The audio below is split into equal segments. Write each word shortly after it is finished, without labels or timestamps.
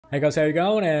Hey guys, how you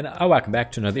going? And welcome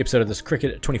back to another episode of this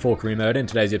Cricket 24 career mode. In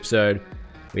today's episode,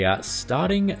 we are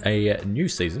starting a new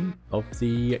season of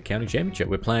the county championship.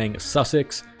 We're playing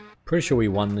Sussex. Pretty sure we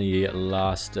won the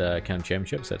last county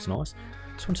championship, so that's nice.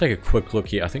 Just want to take a quick look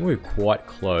here. I think we're quite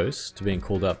close to being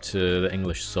called up to the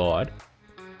English side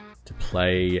to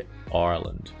play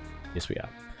Ireland. Yes, we are.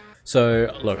 So,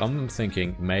 look, I'm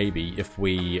thinking maybe if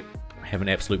we have an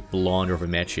absolute blinder of a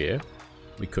match here,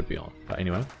 we could be on. But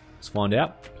anyway, let's find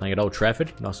out. Playing at Old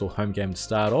Trafford. Nice little home game to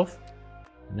start off.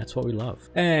 And that's what we love.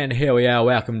 And here we are.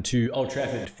 Welcome to Old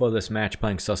Trafford for this match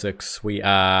playing Sussex. We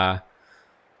are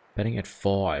batting at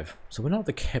 5. So we're not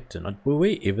the captain. Were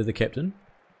we ever the captain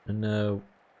in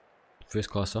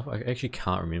first class stuff? I actually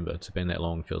can't remember. It's been that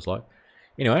long, it feels like.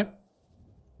 Anyway.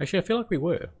 Actually, I feel like we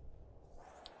were.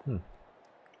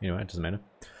 Anyway, it doesn't matter.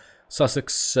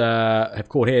 Sussex have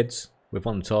caught heads. We've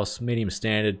won the toss. Medium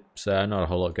standard. So not a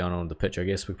whole lot going on the pitch, I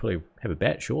guess. We probably have a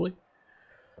bat, surely.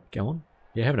 Go on.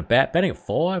 Yeah, having a bat. Batting at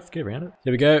 5. Get around it.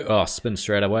 There we go. Oh, spin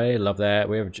straight away. Love that.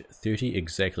 We average 30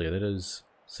 exactly. That is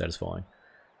satisfying.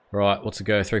 Right, what's the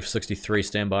go? 3 for 63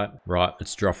 standby. Right,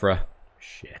 it's Joffre.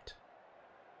 Shit.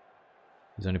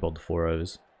 He's only bowled the 4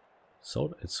 overs.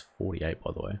 Sold. It's 48,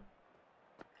 by the way.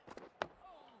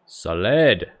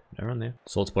 Solid. No run there.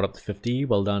 Salt spot up to 50.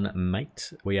 Well done,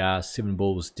 mate. We are 7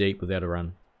 balls deep without a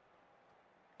run.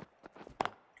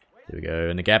 There we go.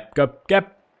 In the gap. Go,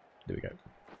 gap. There we go.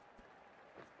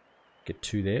 Get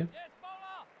 2 there.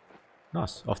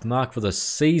 Nice. Off the mark for the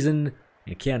season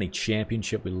and county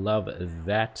championship. We love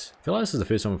that. I feel like this is the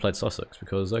first time we played Sussex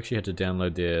because I actually had to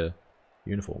download their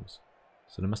uniforms.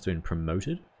 So they must have been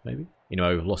promoted, maybe.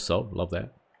 Anyway, we've lost Salt. Love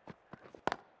that.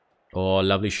 Oh,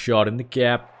 lovely shot in the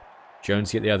gap.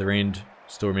 Jones at the other end.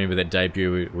 Still remember that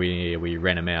debut we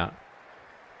ran him out.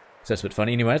 So that's a bit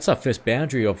funny. Anyway, that's our first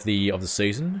boundary of the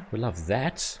season. We love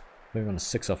that. Moving on to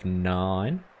 6 off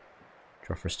 9.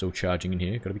 Joffre still charging in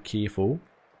here. Got to be careful.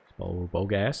 Bowl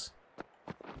gas.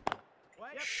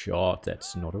 Shot.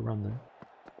 That's not a run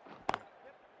though.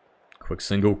 Quick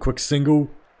single. Quick single.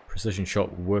 Precision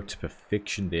shot worked to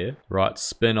perfection there. Right,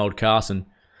 spin old Carson.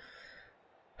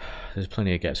 There's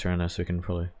plenty of gaps around there, so we can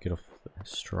probably get off the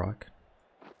strike.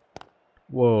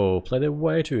 Whoa, play that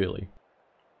way too early.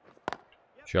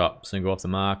 Sharp, single off the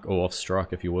mark, or off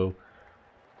strike if you will.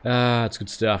 Ah, it's good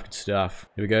stuff, good stuff.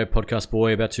 Here we go, podcast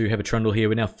boy, about to have a trundle here.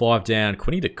 We're now 5 down.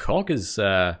 Quinny the Cock is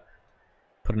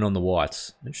putting on the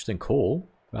whites. Interesting call.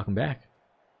 Welcome back.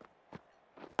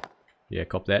 Yeah,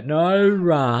 cop that. No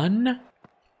run.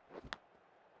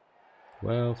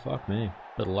 Well, fuck me.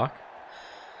 Bit of luck.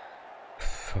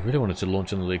 I really wanted to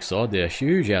launch on the league side there.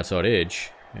 Huge outside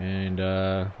edge. And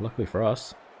luckily for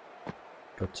us,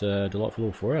 got a delightful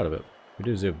little 4 out of it. We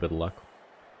do deserve a bit of luck.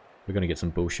 We're going to get some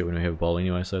bullshit when we have a bowl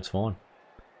anyway, so it's fine.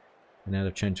 And now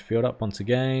they've changed the field up once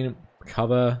again.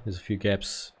 Cover. There's a few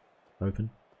gaps open.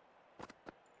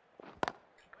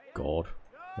 God.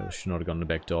 That should not have gone to the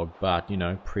back dog. But, you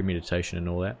know, premeditation and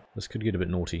all that. This could get a bit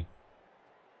naughty.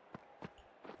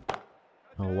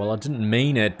 Oh, well, I didn't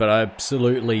mean it, but I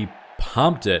absolutely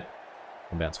pumped it.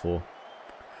 On bounce 4.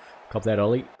 Cop that,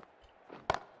 Ollie.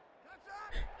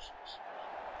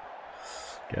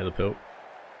 Go to the pill.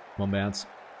 One bounce.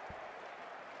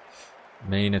 I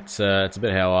mean, it's a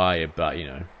bit how are you, but you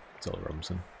know, it's Ollie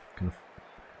Robinson. I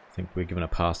think we're given a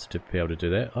pass to be able to do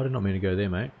that. I did not mean to go there,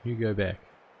 mate. You go back.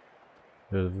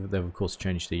 They've of course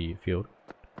changed the field.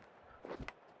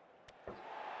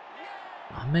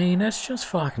 I mean, that's just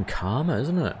fucking karma,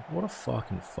 isn't it? What a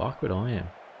fucking fuckwit I am.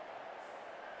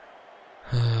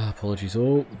 Apologies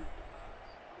all.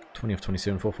 20 off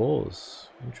 27 for 4s.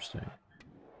 Interesting.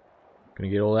 Gonna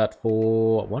get all out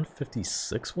for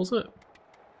 156, was it?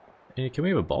 And can we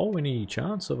have a bowl? Any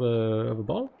chance of a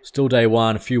bowl? Still day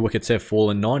 1. A few wickets have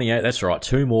fallen. 98. That's right.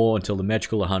 2 more until the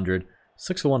magical 100.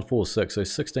 6 for 146. So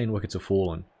 16 wickets have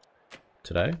fallen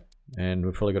today. And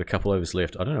we've probably got a couple overs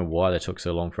left. I don't know why they took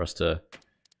so long for us to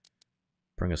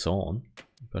bring us on.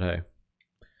 But hey,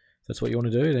 if that's what you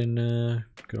want to do, then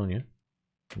good on you.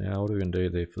 Now, what are we going to do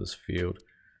there for this field?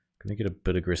 Going to get a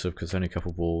bit aggressive because only a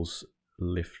couple balls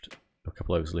left, a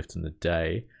couple overs left in the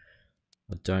day.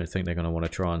 I don't think they're going to want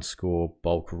to try and score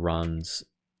bulk runs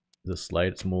this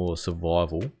late. It's more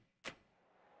survival.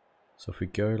 So if we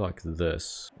go like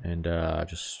this and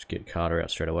just get Carter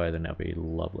out straight away, then that'll be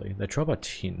lovely. They try by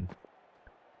 10.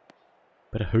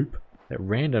 Bit of hoop. That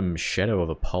random shadow of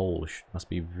a pole must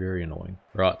be very annoying.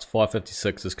 Right, it's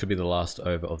 5:56. This could be the last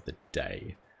over of the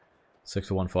day. 6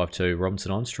 for 152.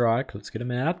 Robinson on strike. Let's get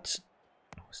him out.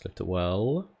 He's left it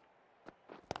well.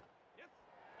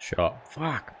 Shot.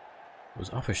 Fuck. It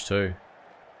was offish too.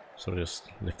 Sort of just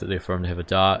left it there for him to have a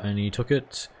dart, and he took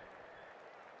it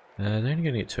They're only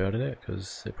going to get 2 out of that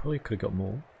because they probably could have got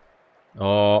more.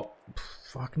 Oh,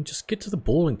 fucking just get to the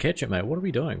ball and catch it, mate. What are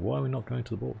we doing? Why are we not going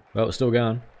to the ball? Well, we're still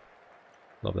going.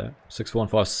 Love that.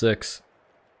 6-1-5-6.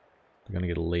 They're going to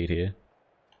get a lead here.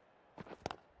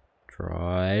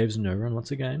 Drives, no run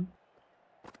once again.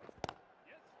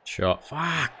 Shot.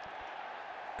 Fuck.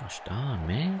 Gosh darn,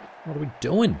 man. What are we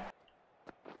doing?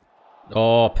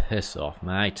 Oh, piss off,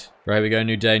 mate. Right, we go.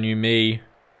 New day, new me.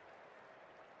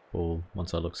 Ball, one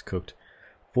side looks cooked.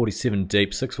 47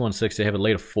 deep, 6-1-6. They have a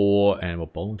lead of 4, and we're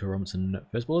bowling to Robinson.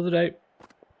 First ball of the day.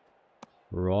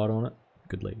 Right on it.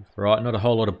 Good lead. Right, not a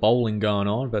whole lot of bowling going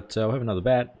on, but we'll have another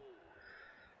bat.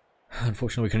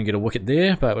 Unfortunately, we couldn't get a wicket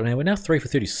there, but we're now 3 for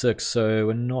 36, so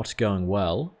we're not going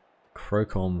well.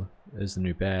 Crocom is the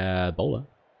new bad bowler.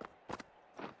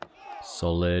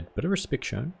 Solid, bit of respect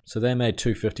shown. So they made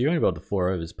 250, only about the 4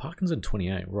 overs. Parkinson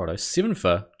 28, righto. 7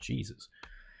 for, Jesus.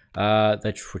 They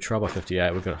were tried by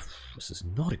 58. We've got this is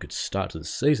not a good start to the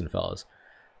season, fellas.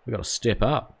 We've got to step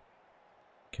up.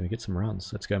 Can we get some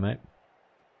runs? Let's go, mate.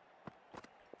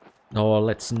 Oh,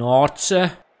 let's not.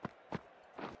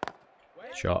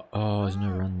 Shot. Oh, there's no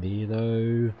run there,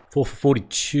 though. 4 for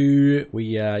 42.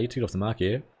 You took it off the mark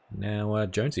here. Now,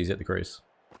 Jonesy's at the crease.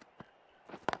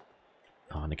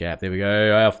 Oh, in the gap. There we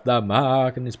go. Off the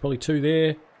mark. And there's probably 2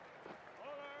 there.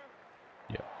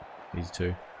 Yep. Easy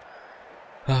 2.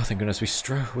 Oh, thank goodness.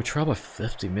 We tried by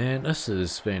 50, man. This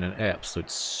has been an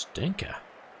absolute stinker.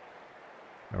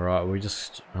 Alright, we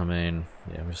just... I mean...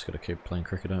 Yeah, we just got to keep playing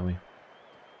cricket, don't we?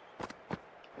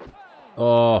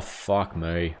 Oh, fuck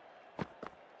me.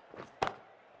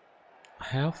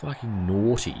 How fucking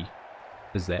naughty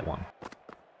is that one?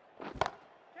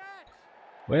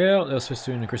 Well, they were supposed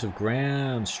to do an aggressive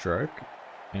ground stroke,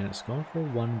 and it's gone for a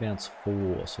 1 bounce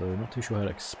 4, so I'm not too sure how to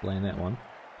explain that one.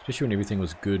 Especially when everything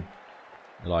was good,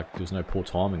 like there was no poor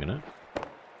timing in it.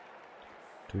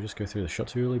 Do we just go through the shot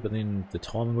too early, but then the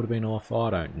timing would have been off? I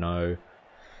don't know.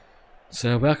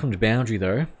 So, welcome to boundary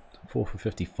though. 4 for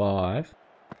 55.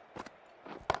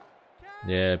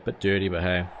 Yeah, a bit dirty, but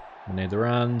hey, we need the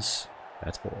runs.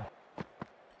 That's 4.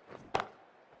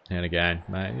 And again,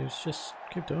 mate, just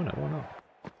keep doing it, why not?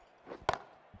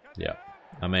 Yeah,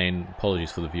 I mean,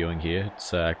 apologies for the viewing here,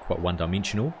 it's quite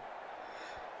one-dimensional.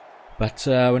 But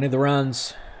we need the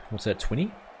runs. What's that,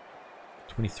 20?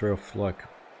 23 off like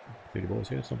 30 balls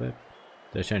here, it's not bad.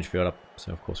 They changed field up,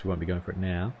 so of course we won't be going for it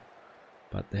now.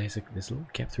 But there's a little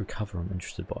gap through cover I'm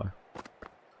interested by.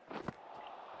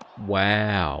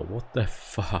 Wow, what the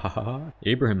fuck?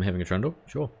 Ibrahim having a trundle,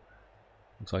 sure.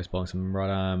 Looks like he's bowling some right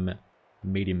arm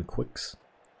medium quicks.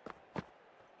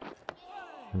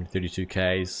 32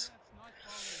 Ks.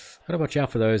 Gotta watch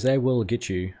out for those, they will get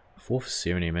you. 4 for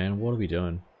 70, man, what are we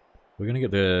doing? We're gonna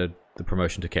get the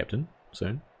promotion to captain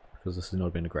soon, because this has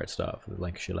not been a great start for the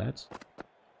Lancashire lads.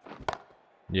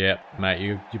 Yeah, mate,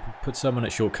 you put someone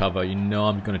at short cover, you know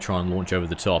I'm gonna try and launch over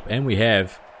the top, and we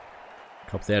have.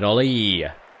 Cop that ollie.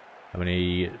 I mean,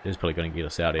 he is probably going to get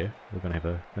us out here. We're going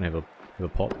to have a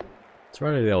pop. It's right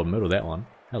over the old middle, that one.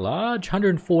 How large?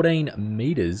 114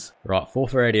 meters. Right, 4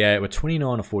 for 88. We're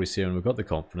 29 to 47. We've got the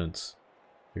confidence.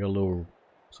 We got a little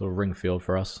sort of ring field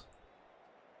for us.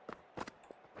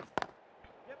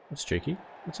 That's cheeky.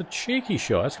 That's a cheeky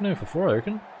shot. That's going to go for 4, I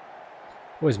reckon.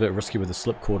 Always a bit risky with the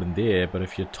slip cord in there, but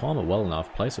if you time it well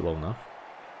enough, place it well enough,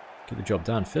 get the job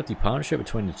done. 50 partnership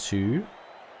between the two.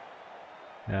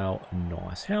 How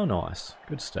nice. How nice.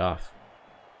 Good stuff.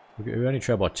 We only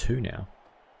trail by 2 now.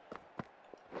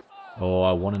 Oh,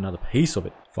 I want another piece of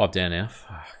it. 5 down now.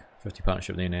 Fuck. 50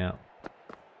 partnership there now.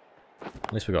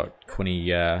 At least we got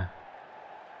 20 in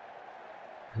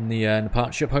the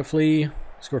partnership, hopefully.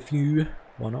 Score a few.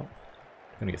 Why not?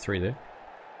 Gonna get 3 there.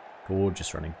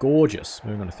 Gorgeous running. Gorgeous.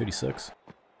 Moving on to 36.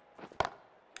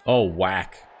 Oh,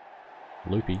 whack.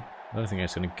 Loopy. I don't think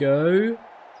that's gonna go.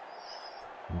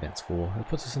 That's 4. It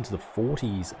puts us into the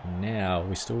 40s now.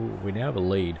 We now have a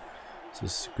lead. This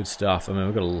is good stuff. I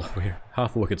mean, we're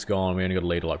half a wicket's gone. We only got a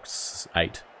lead of like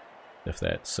 8, if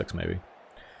that, 6 maybe.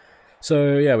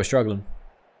 So yeah, we're struggling.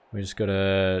 We just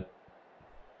gotta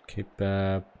keep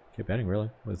batting really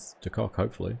with De Kock,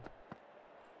 hopefully.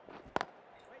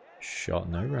 Shot,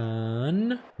 no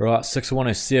run. Right, 6 for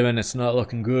 107. It's not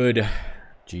looking good.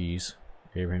 Jeez,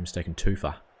 Ibrahim's taken 2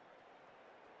 for.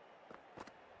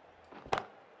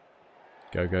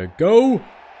 Go, go, go!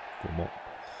 Good more.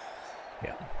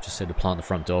 Yeah, just had to plant the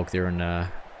front dog there and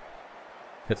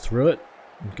hit through it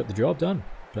and got the job done.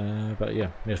 But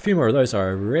yeah, we had a few more of those, I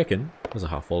reckon. That was a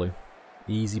half volley.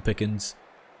 Easy pickings.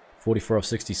 44 off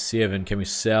 67. Can we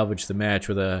salvage the match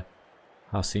with a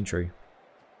half century?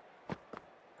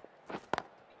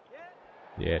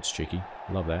 Yeah, it's cheeky.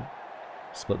 Love that.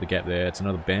 Split the gap there. It's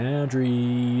another boundary.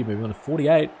 Moving on to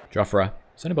 48. Gjweavr.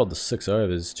 It's only about the 6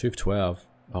 overs. 2 for 12.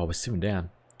 Oh, we're 7 down.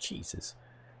 Jesus.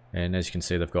 And as you can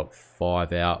see, they've got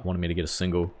 5 out. Wanted me to get a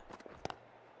single.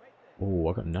 Oh,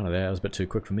 I got none of that. That was a bit too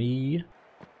quick for me.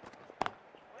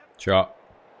 Shot.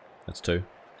 That's 2.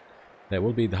 That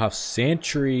will be the half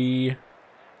century.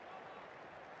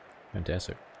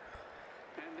 Fantastic.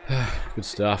 Good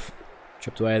stuff.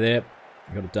 Chipped away there.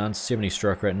 Got it done. 70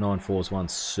 strike rate, 9 fours, 1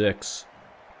 6.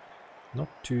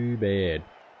 Not too bad.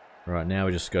 Right, now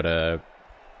we just got to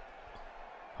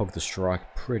hog the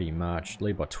strike pretty much.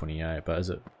 Lead by 28, but is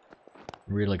it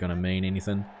really going to mean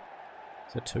anything?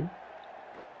 Is that 2?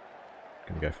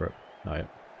 Gonna go for it. Oh, yeah.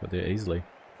 Got there easily.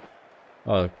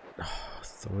 Oh,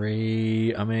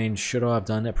 3. I mean, should I have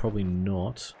done that? Probably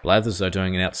not. Blathers, though,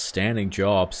 doing an outstanding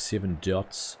job. 7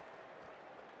 dots.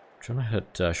 I'm trying to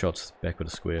hit shots back with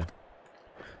a square.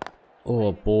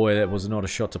 Oh boy, that was not a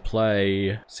shot to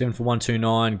play. 7 for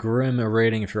 129. Grim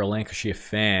rating if you're a Lancashire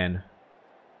fan.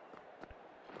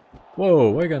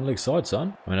 Whoa, we're going leg side,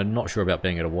 son. I mean, I'm not sure about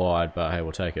being at a wide, but hey,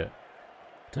 we'll take it.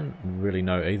 I don't really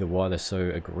know either why they're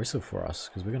so aggressive for us,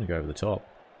 because we're going to go over the top.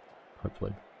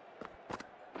 Hopefully.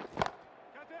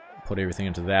 Put everything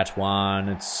into that one.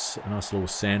 It's a nice little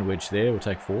sandwich there. We'll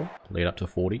take 4. Lead up to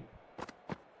 40.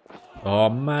 Oh,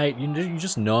 mate, you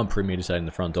just know I'm premeditating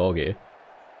the front dog here.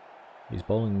 He's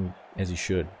bowling as he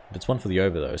should. It's 1 for the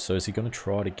over, though, so is he going to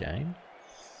try it again?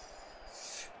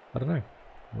 I don't know.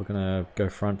 We're going to go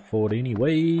front forward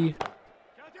anyway.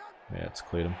 Yeah, it's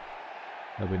cleared him.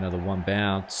 There'll be another 1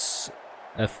 bounce.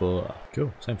 F4.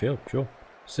 Cool, same field, sure.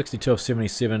 62 off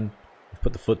 77. We've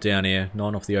put the foot down here.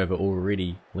 9 off the over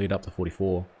already. Lead up to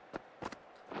 44.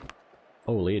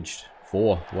 Oh, edged.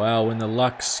 4. Wow, when the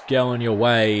luck's going your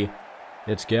way,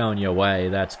 it's going your way.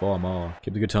 That's 4 more.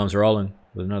 Keep the good times rolling.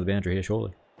 With another boundary here,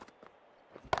 surely.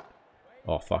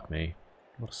 Oh, fuck me.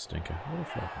 What a stinker. What a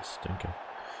fucking stinker.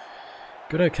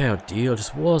 Good okay ideal,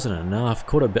 just wasn't enough.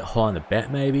 Caught a bit high in the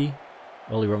bat, maybe.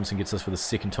 Ollie Robinson gets us for the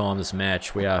 2nd time this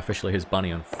match. We are officially his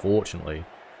bunny, unfortunately.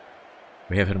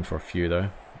 We have hit him for a few, though.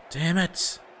 Damn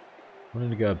it!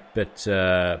 Wanted to go a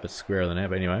bit squarer than that,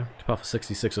 but anyway. Tapai for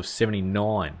 66 of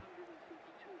 79.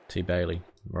 T. Bailey.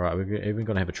 Right, we're even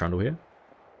going to have a trundle here.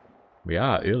 We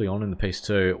are early on in the piece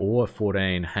too. Or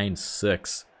 14, Haynes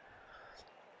 6.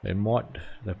 They won't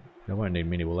need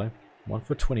many, will they? 1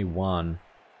 for 21.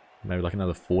 Maybe like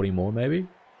another 40 more, maybe?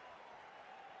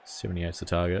 78's the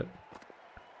target.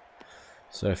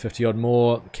 So 50 odd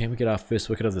more. Can we get our first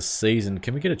wicket of the season?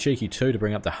 Can we get a cheeky 2 to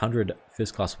bring up the 100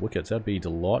 first class wickets? That'd be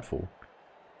delightful.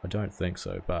 I don't think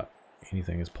so, but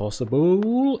anything is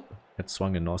possible. It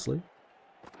swung in nicely.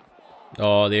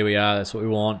 Oh, there we are. That's what we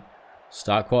want.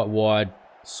 Start quite wide,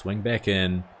 swing back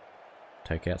in,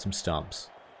 take out some stumps.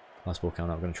 Last ball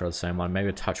coming up, I'm going to try the same one, maybe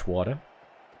a touch wider.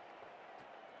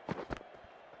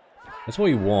 That's what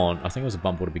you want. I think it was a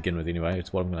bump ball to begin with anyway.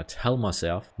 It's what I'm going to tell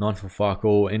myself. 9 for fuck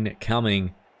all, in it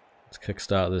coming. Let's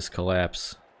kickstart this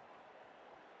collapse.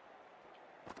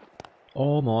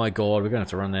 Oh my god, we're going to have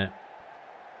to run that.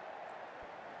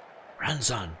 Run,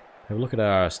 son! Have a look at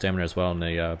our stamina as well in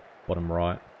the bottom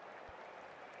right.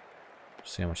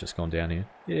 See how much it's gone down here.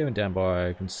 Yeah, it went down by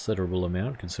a considerable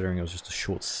amount, considering it was just a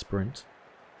short sprint.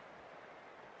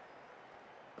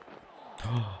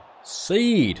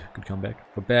 Seed! Good comeback.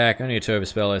 We're back. Only a 2 over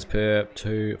spell as per.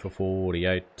 2 for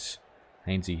 48.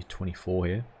 Hainsey, 24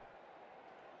 here.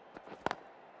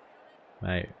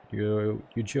 Mate, you're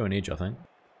due an edge, I think.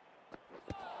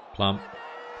 Plump.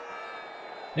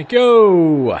 Thank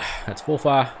you! That's 4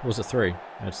 far. Or was it 3?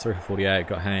 That's 3 for 48.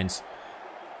 Got Haynes.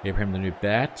 Abraham the new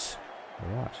bat.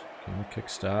 Alright, can we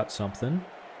kickstart something?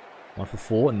 1 for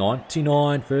 4,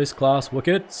 99 first class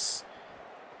wickets.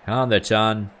 Calm there,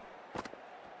 Chan.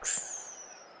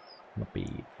 Not be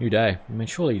new day. I mean,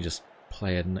 surely you just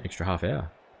play an extra half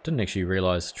hour. Didn't actually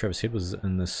realise Travis Head was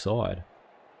in this side.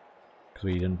 Because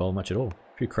we didn't bowl much at all.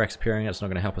 A few cracks appearing, it's not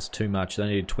going to help us too much. They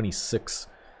needed 26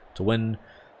 to win,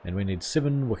 and we need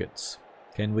 7 wickets.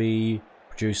 Can we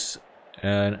produce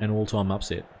an all-time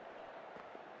upset?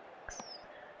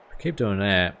 Keep doing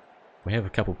that. We have a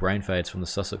couple brain fades from the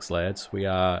Sussex lads. We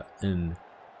are in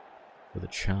with a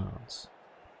chance.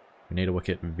 We need a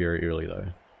wicket very early though.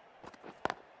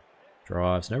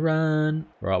 Drives, no run.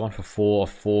 Right, 1 for 4,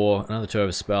 4. Another 2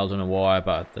 over spell, don't know why,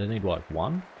 but they need like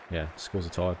 1. Yeah, scores are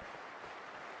tied.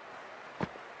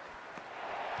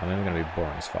 I mean, we're going to be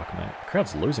boring as fuck, mate. The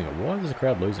crowd's losing it. Why is the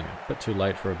crowd losing it? A bit too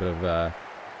late for a bit of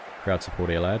crowd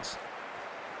support here, lads.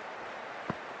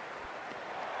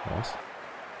 Nice.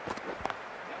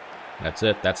 That's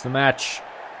it. That's the match.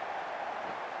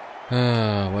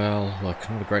 Well, look,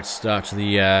 not a great start to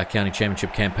the county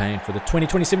championship campaign for the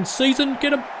 2027 season.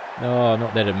 Get him! Oh,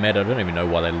 not that it mattered. I don't even know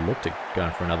why they looked at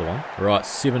going for another one. Right,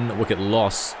 7-wicket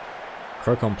loss.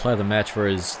 Crocon player of the match for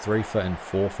his 3-for and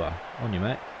 4-for. On you,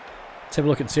 mate. Let's have a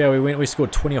look and see how we went. We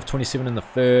scored 20 off 27 in the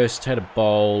first. Had a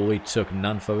bowl. We took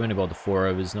none for. We only bowled the 4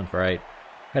 overs, none for 8.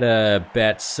 Had a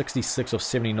bat, 66 off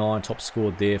 79. Top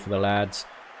scored there for the lads.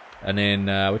 And then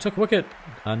we took a wicket.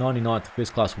 99th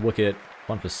first class wicket.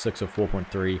 1 for 6 of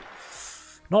 4.3.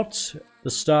 Not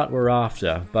the start we're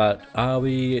after, but are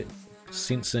we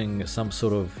sensing some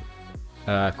sort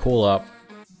of call up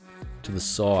to the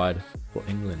side for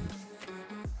England?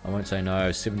 I won't say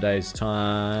no. 7 days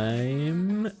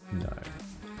time. No.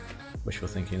 Wishful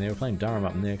thinking there. We're playing Durham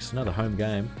up next. Another home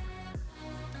game.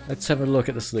 Let's have a look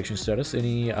at the selection status.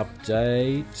 Any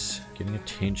update? Getting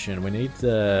attention. We need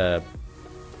the...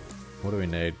 What do we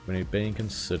need? We need being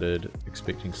considered,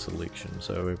 expecting selection.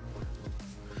 So we're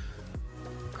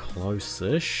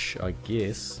close-ish, I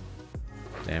guess.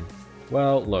 Damn.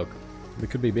 Well, look. We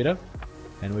could be better.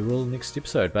 And we will next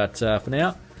episode. But for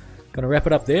now... Gonna wrap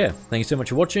it up there. Thank you so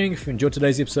much for watching. If you enjoyed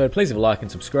today's episode, please leave a like and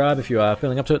subscribe. If you are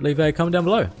feeling up to it, leave a comment down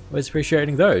below. Always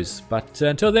appreciating those. But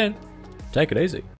until then, take it easy.